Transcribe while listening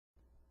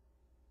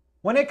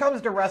When it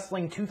comes to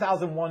wrestling,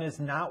 2001 is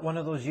not one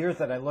of those years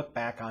that I look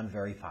back on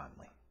very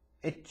fondly.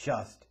 It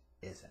just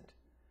isn't.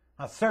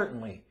 Now,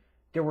 certainly,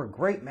 there were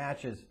great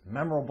matches,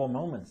 memorable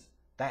moments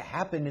that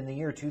happened in the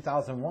year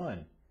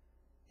 2001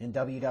 in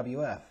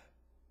WWF.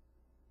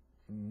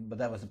 But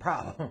that was the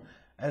problem.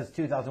 As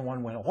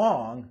 2001 went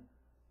along,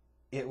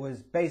 it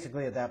was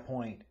basically at that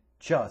point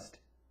just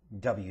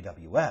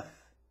WWF.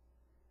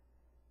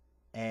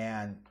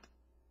 And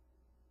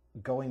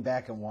going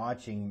back and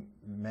watching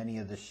many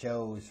of the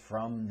shows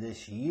from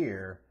this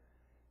year,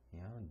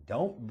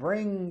 don't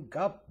bring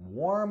up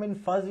warm and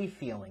fuzzy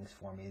feelings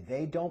for me.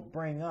 They don't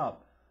bring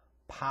up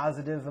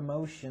positive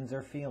emotions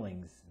or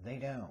feelings. They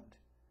don't.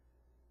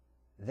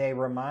 They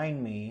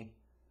remind me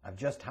of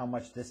just how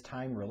much this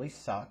time really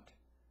sucked,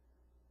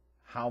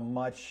 how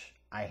much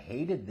I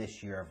hated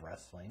this year of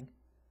wrestling,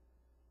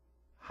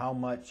 how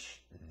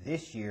much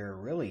this year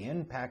really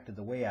impacted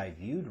the way I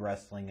viewed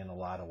wrestling in a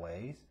lot of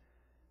ways,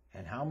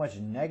 and how much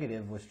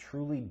negative was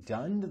truly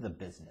done to the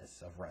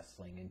business of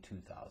wrestling in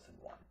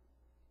 2001.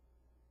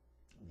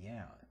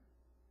 Yeah.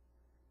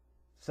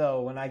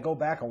 So when I go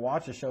back and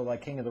watch a show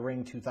like King of the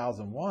Ring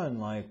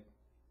 2001,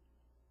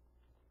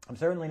 I'm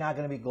certainly not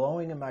going to be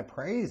glowing in my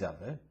praise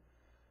of it.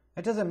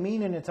 That doesn't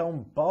mean in its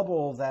own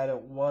bubble that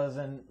it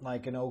wasn't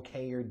like an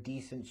okay or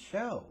decent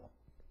show.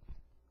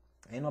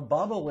 In a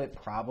bubble, it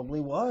probably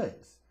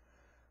was.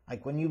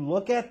 Like when you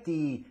look at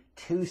the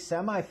two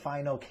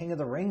semifinal King of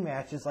the Ring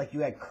matches, like you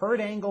had Kurt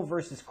Angle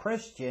versus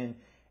Christian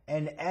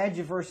and Edge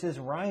versus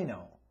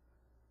Rhino.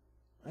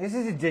 This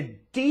is a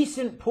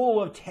decent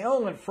pool of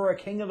talent for a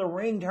King of the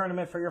Ring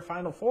tournament for your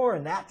Final Four.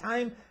 And that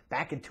time,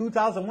 back in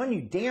 2001,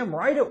 you damn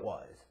right it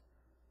was.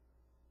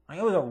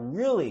 It was a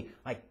really,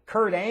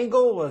 Kurt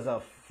Angle was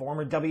a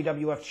former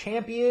WWF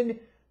champion,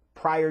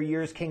 prior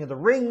year's King of the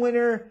Ring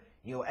winner.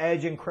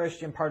 Edge and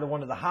Christian, part of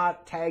one of the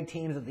hot tag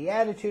teams of the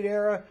Attitude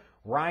Era.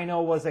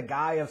 Rhino was a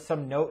guy of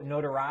some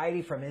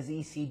notoriety from his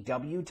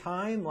ECW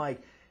time.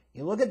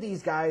 You look at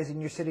these guys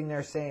and you're sitting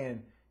there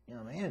saying,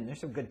 man,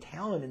 there's some good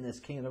talent in this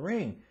King of the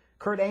Ring.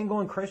 Kurt Angle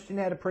and Christian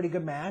had a pretty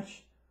good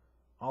match,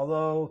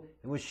 although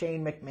it was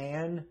Shane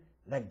McMahon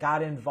that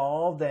got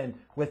involved, and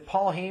with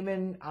Paul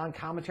Heyman on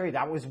commentary,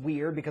 that was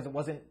weird because it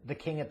wasn't the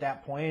King at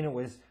that point. It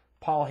was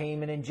Paul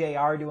Heyman and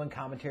JR doing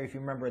commentary, if you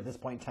remember, at this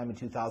point in time in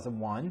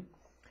 2001.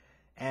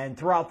 And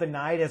throughout the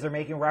night, as they're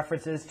making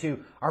references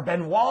to, are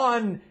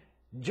Benoit and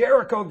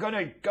Jericho going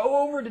to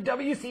go over to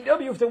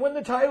WCW if they win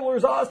the title, or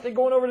is Austin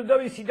going over to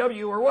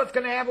WCW, or what's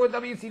going to happen with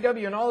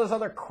WCW, and all this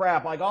other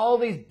crap, all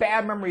these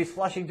bad memories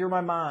flushing through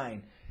my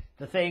mind.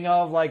 The thing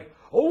of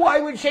why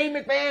would Shane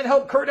McMahon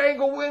help Kurt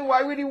Angle win?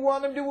 Why would he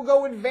want him to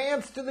go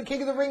advance to the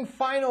King of the Ring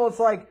final? It's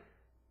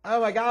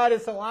oh my God,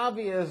 it's so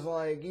obvious.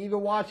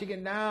 Even watching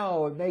it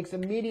now, it makes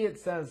immediate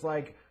sense.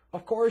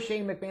 Of course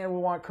Shane McMahon would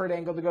want Kurt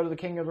Angle to go to the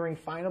King of the Ring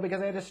final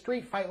because they had a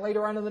street fight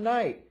later on in the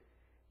night.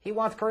 He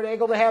wants Kurt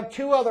Angle to have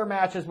 2 other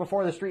matches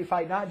before the street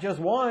fight, not just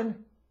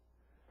one.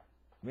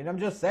 I'm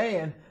just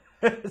saying.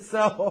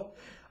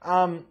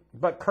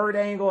 But Kurt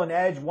Angle and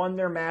Edge won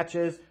their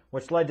matches,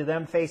 which led to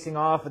them facing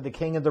off at the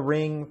King of the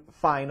Ring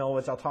final,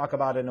 which I'll talk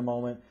about in a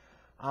moment.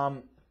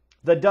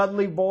 The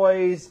Dudley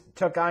Boys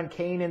took on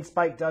Kane and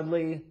Spike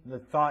Dudley. The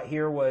thought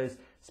here was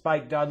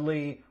Spike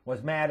Dudley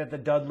was mad at the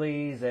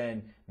Dudleys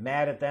and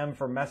mad at them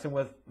for messing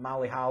with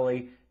Molly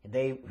Holly.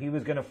 He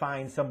was going to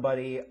find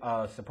somebody,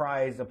 a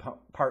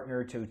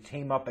partner to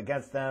team up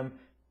against them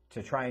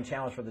to try and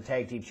challenge for the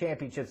Tag Team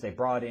Championships. They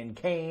brought in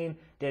Kane.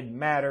 Didn't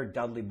matter.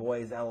 Dudley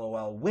Boys,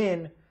 LOL,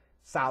 win.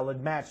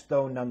 Solid match,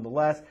 though,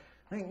 nonetheless.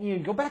 You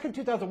go back in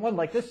 2001,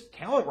 this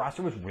talent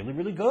roster was really,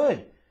 really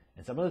good.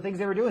 And some of the things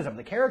they were doing, some of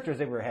the characters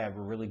they had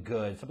were really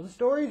good. Some of the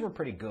stories were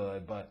pretty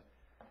good, but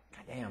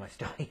goddamn, I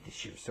still hate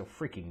this year so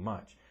freaking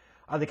much.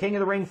 The King of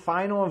the Ring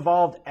final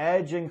involved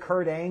Edge and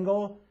Kurt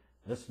Angle.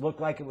 This looked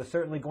like it was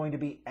certainly going to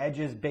be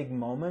Edge's big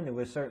moment. It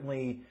was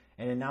certainly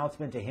an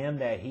announcement to him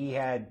that he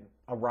had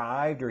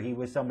arrived, or he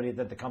was somebody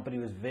that the company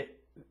was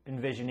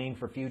envisioning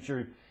for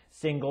future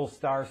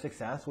single-star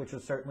success, which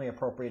was certainly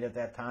appropriate at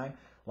that time.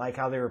 Like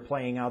how they were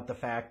playing out the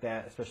fact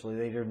that, especially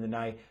later in the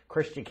night,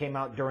 Christian came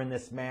out during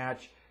this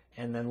match,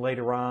 and then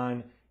later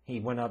on, he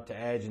went up to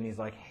Edge, and he's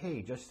like,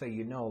 hey, just so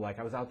you know,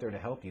 I was out there to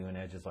help you. And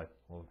Edge is like,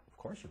 well, of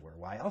course you were.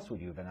 Why else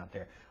would you have been out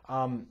there?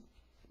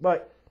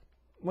 But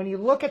when you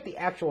look at the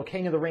actual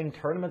King of the Ring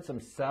tournaments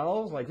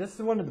themselves, this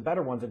is one of the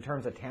better ones in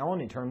terms of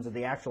talent, in terms of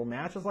the actual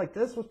matches.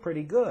 This was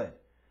pretty good.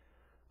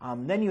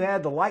 Then you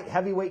had the light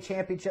heavyweight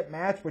championship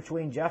match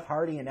between Jeff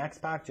Hardy and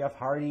X-Pac. Jeff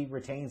Hardy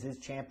retains his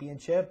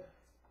championship.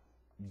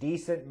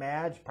 Decent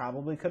match.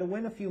 Probably could have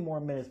won a few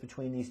more minutes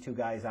between these two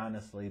guys,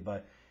 honestly.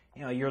 But,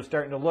 you're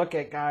starting to look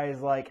at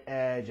guys like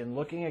Edge and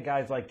looking at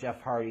guys like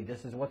Jeff Hardy.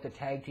 This is what the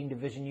tag team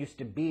division used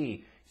to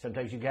be.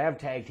 Sometimes you could have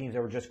tag teams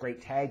that were just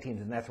great tag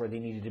teams, and that's where they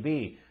needed to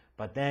be.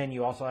 But then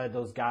you also had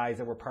those guys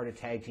that were part of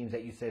tag teams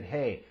that you said,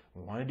 hey,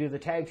 we want to do the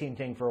tag team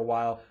thing for a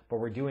while, but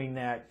we're doing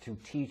that to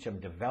teach them,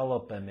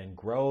 develop them, and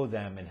grow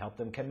them, and help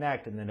them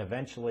connect. And then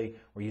eventually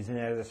we're using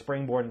it as a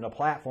springboard and a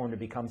platform to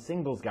become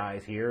singles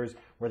guys. Here's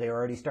where they're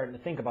already starting to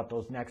think about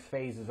those next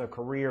phases of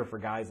career for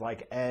guys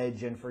like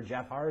Edge and for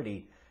Jeff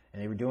Hardy.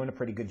 And they were doing a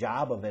pretty good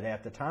job of it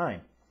at the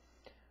time.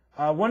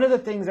 One of the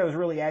things that was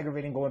really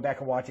aggravating going back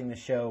and watching the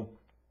show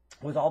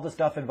was all the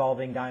stuff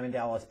involving Diamond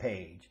Dallas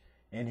Page.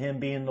 And him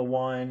being the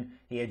one,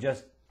 he had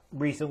just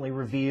recently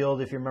revealed,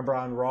 if you remember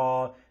on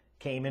Raw,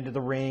 came into the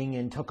ring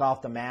and took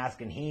off the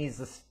mask, and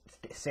he's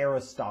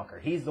Sarah's stalker.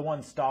 He's the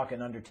one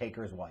stalking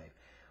Undertaker's wife,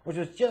 which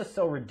was just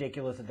so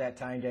ridiculous at that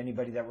time to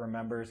anybody that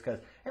remembers, because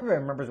everybody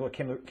remembers what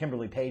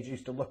Kimberly Page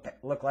used to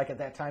look like at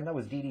that time. That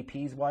was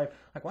DDP's wife.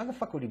 Like, why the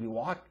fuck would he be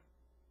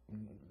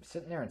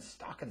sitting there and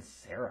stalking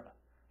Sarah?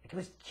 Like, it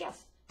was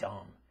just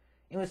dumb.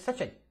 It was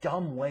such a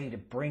dumb way to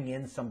bring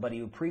in somebody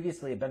who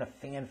previously had been a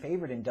fan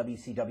favorite in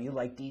WCW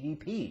like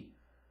DDP.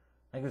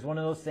 Like, it was one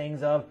of those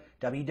things of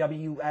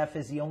WWF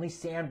is the only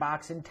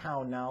sandbox in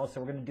town now, so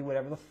we're going to do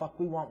whatever the fuck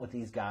we want with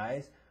these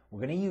guys.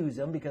 We're going to use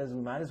them because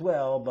we might as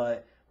well,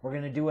 but we're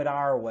going to do it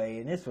our way.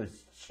 And this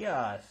was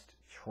just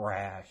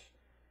trash.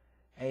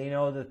 And, you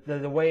know,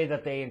 the way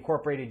that they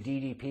incorporated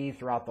DDP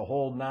throughout the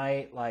whole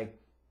night, like,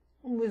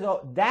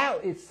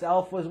 that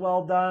itself was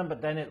well done, but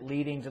then it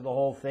leading to the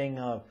whole thing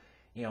of,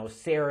 you know,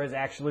 Sarah's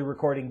actually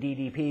recording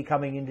DDP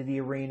coming into the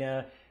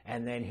arena,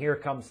 and then here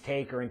comes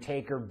Taker, and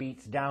Taker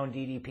beats down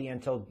DDP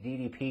until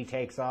DDP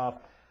takes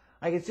off.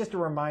 Like, it's just a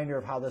reminder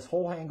of how this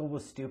whole angle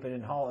was stupid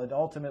and how it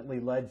ultimately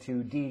led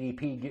to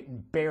DDP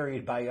getting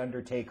buried by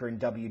Undertaker in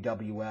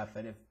WWF,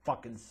 and it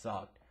fucking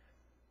sucked.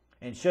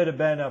 And should have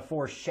been a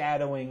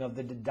foreshadowing of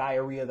the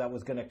diarrhea that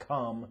was going to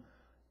come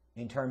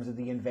in terms of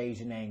the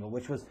invasion angle,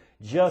 which was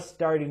just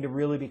starting to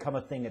really become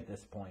a thing at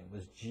this point. It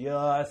was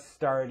just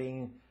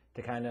starting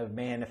to kind of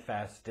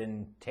manifest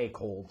and take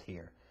hold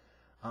here.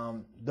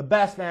 The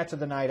best match of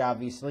the night,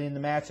 obviously, and the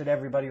match that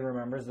everybody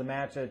remembers, the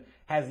match that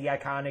has the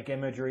iconic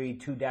imagery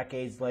 2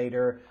 decades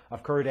later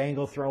of Kurt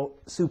Angle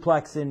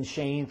suplexing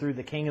Shane through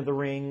the King of the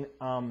Ring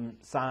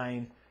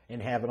sign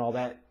and having all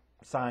that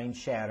sign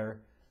shatter.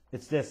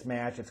 It's this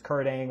match. It's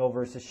Kurt Angle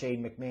versus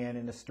Shane McMahon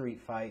in a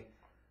street fight.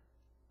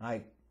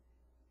 Like,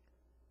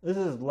 this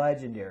is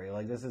legendary.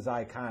 Like, this is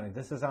iconic.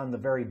 This is on the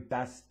very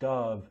best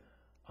of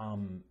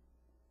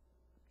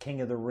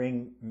King of the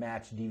Ring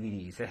match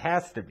DVDs. It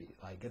has to be.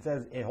 Like,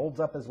 it holds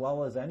up as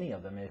well as any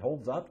of them. It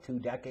holds up 2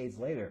 decades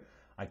later.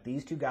 Like,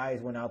 these 2 guys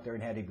went out there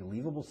and had a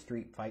believable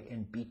street fight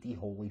and beat the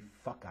holy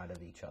fuck out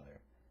of each other.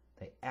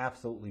 They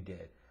absolutely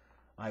did.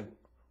 Like,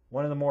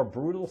 one of the more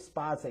brutal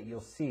spots that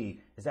you'll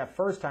see is that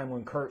first time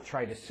when Kurt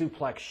tried to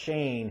suplex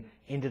Shane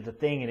into the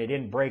thing and it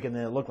didn't break, and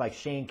then it looked like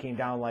Shane came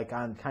down like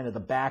on kind of the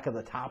back of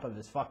the top of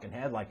his fucking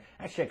head. Like,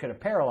 that shit could have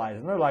paralyzed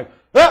him. They're like,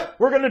 ah,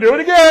 we're going to do it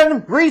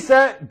again.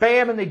 Reset.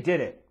 Bam. And they did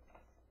it.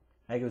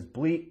 Like,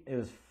 it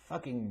was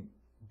fucking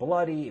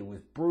bloody. It was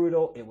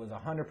brutal. It was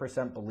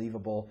 100%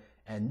 believable.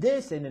 And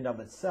this in and of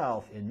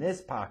itself, in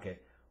this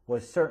pocket,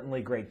 was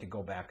certainly great to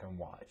go back and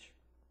watch.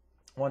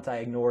 Once I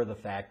ignore the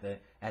fact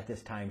that at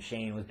this time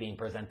Shane was being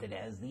presented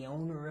as the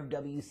owner of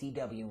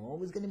WCW and what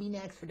was going to be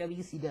next for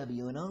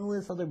WCW and all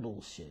this other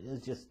bullshit. It was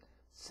just...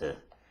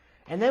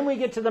 And then we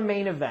get to the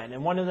main event.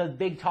 And one of the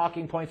big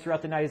talking points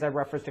throughout the night, as I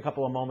referenced a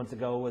couple of moments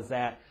ago, was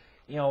that,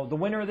 you know, the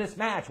winner of this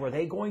match, were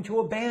they going to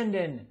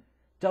abandon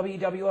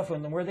WWF,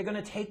 and were they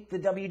going to take the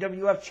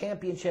WWF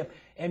championship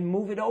and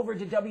move it over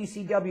to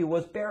WCW?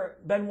 Was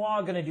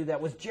Benoit going to do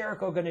that? Was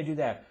Jericho going to do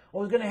that?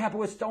 What was going to happen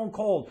with Stone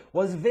Cold?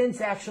 Was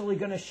Vince actually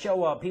going to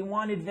show up? He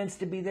wanted Vince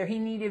to be there. He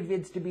needed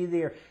Vince to be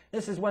there.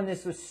 This is when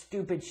this was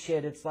stupid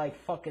shit. It's like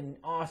fucking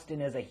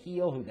Austin as a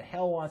heel. Who the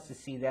hell wants to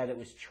see that? It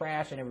was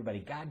trash, and everybody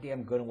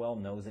goddamn good and well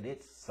knows it.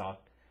 It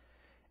sucked.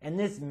 And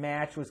this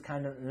match was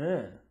kind of,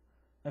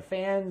 The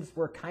fans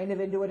were kind of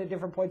into it at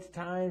different points of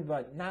time,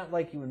 but not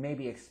like you would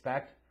maybe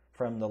expect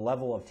from the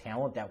level of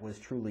talent that was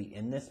truly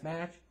in this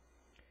match.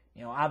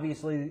 You know,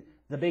 obviously,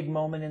 the big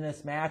moment in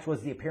this match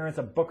was the appearance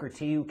of Booker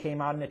T, who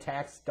came out and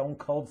attacked Stone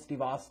Cold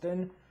Steve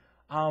Austin.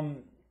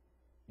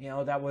 You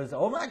know, that was,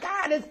 oh my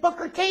God, it's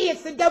Booker T,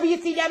 it's the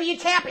WCW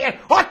champion.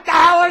 What the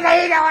hell are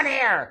they doing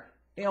here?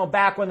 You know,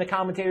 back when the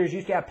commentators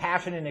used to have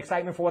passion and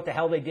excitement for what the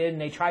hell they did,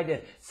 and they tried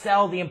to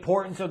sell the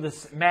importance of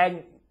this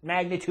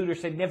magnitude or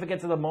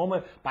significance of the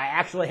moment by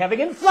actually having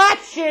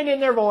inflection in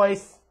their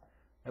voice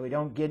that we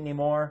don't get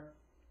anymore.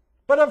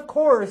 But of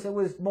course, it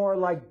was more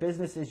like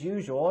business as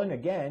usual, and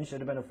again, should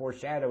have been a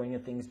foreshadowing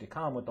of things to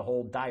come with the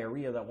whole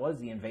diarrhea that was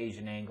the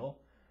invasion angle.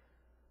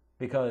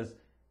 Because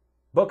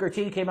Booker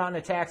T came out and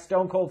attacked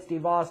Stone Cold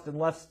Steve Austin,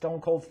 left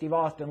Stone Cold Steve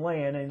Austin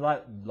laying, and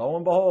lo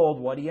and behold,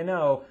 what do you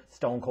know?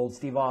 Stone Cold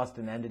Steve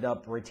Austin ended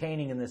up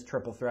retaining in this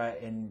triple threat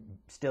and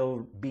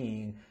still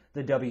being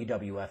the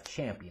WWF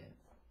champion.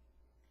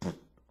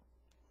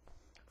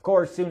 Of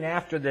course, soon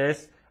after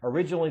this,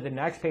 originally the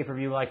next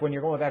pay-per-view, like when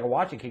you're going back and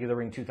watching King of the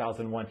Ring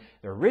 2001,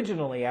 they're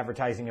originally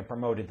advertising and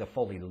promoted the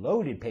Fully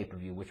Loaded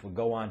pay-per-view, which would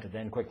go on to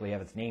then quickly have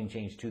its name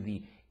changed to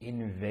the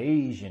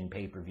Invasion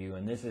pay-per-view.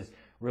 And this is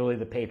really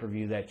the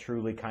pay-per-view that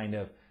truly kind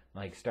of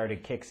like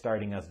started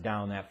kickstarting us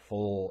down that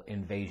full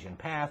invasion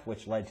path,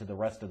 which led to the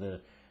rest of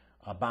the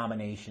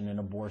abomination and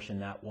abortion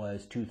that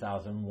was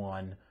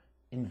 2001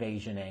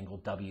 invasion angle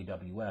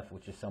WWF,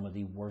 which is some of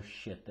the worst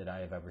shit that I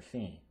have ever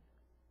seen.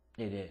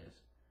 It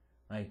is.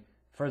 Like,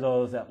 for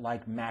those that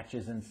like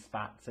matches and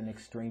spots and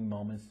extreme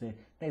moments,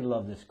 they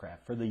love this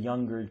crap. For the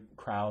younger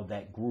crowd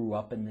that grew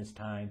up in this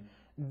time,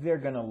 they're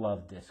going to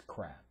love this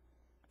crap.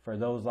 For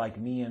those like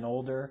me and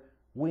older,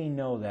 we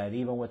know that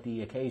even with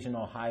the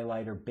occasional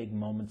highlight or big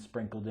moment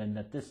sprinkled in,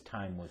 that this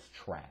time was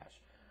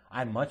trash.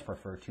 I much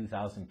prefer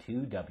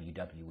 2002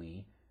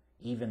 WWE,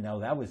 even though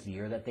that was the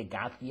year that they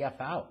got the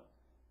F out.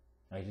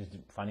 Like, it's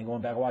funny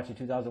going back and watching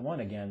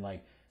 2001 again.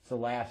 Like, it's the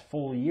last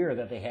full year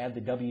that they had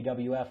the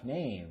WWF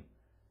name.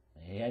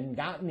 They hadn't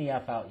gotten the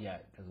F out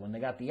yet, because when they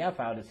got the F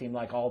out, it seemed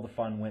like all the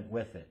fun went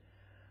with it.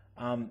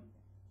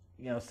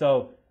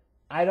 So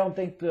I don't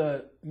think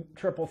the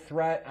triple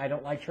threat, I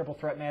don't like triple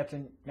threat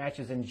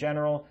matches in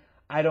general.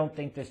 I don't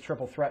think this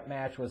triple threat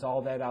match was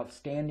all that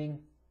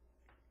outstanding.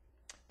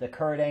 The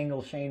Kurt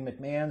Angle, Shane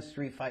McMahon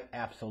street fight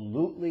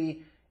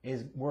absolutely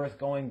is worth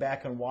going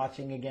back and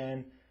watching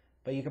again.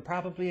 But you could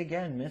probably,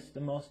 again, miss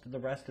the most of the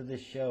rest of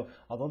this show.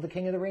 Although the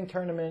King of the Ring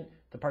tournament,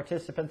 the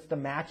participants, the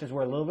matches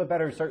were a little bit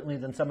better, certainly,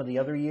 than some of the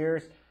other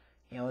years.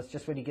 You know, it's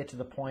just when you get to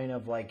the point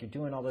of, like, you're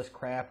doing all this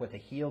crap with a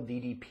heel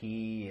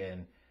DDP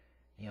and,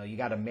 you know, you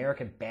got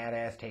American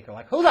Badass Taker.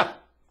 Like, who the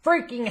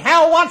freaking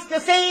hell wants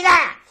to see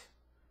that?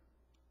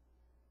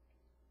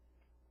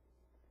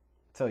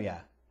 So, yeah.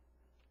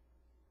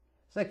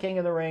 It's the King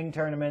of the Ring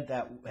tournament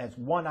that has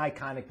one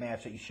iconic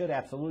match that you should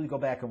absolutely go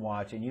back and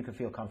watch, and you can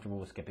feel comfortable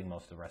with skipping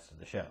most of the rest of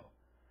the show.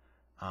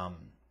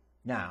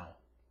 Now,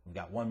 we've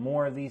got one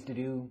more of these to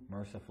do.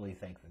 Mercifully,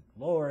 thank the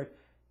Lord.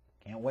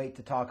 Can't wait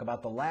to talk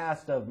about the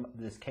last of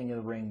this King of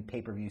the Ring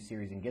pay-per-view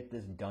series and get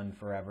this done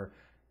forever.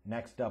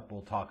 Next up,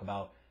 we'll talk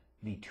about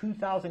the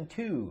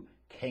 2002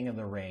 King of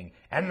the Ring.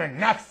 And the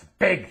next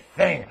big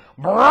thing,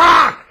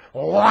 Brock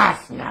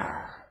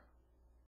Lesnar.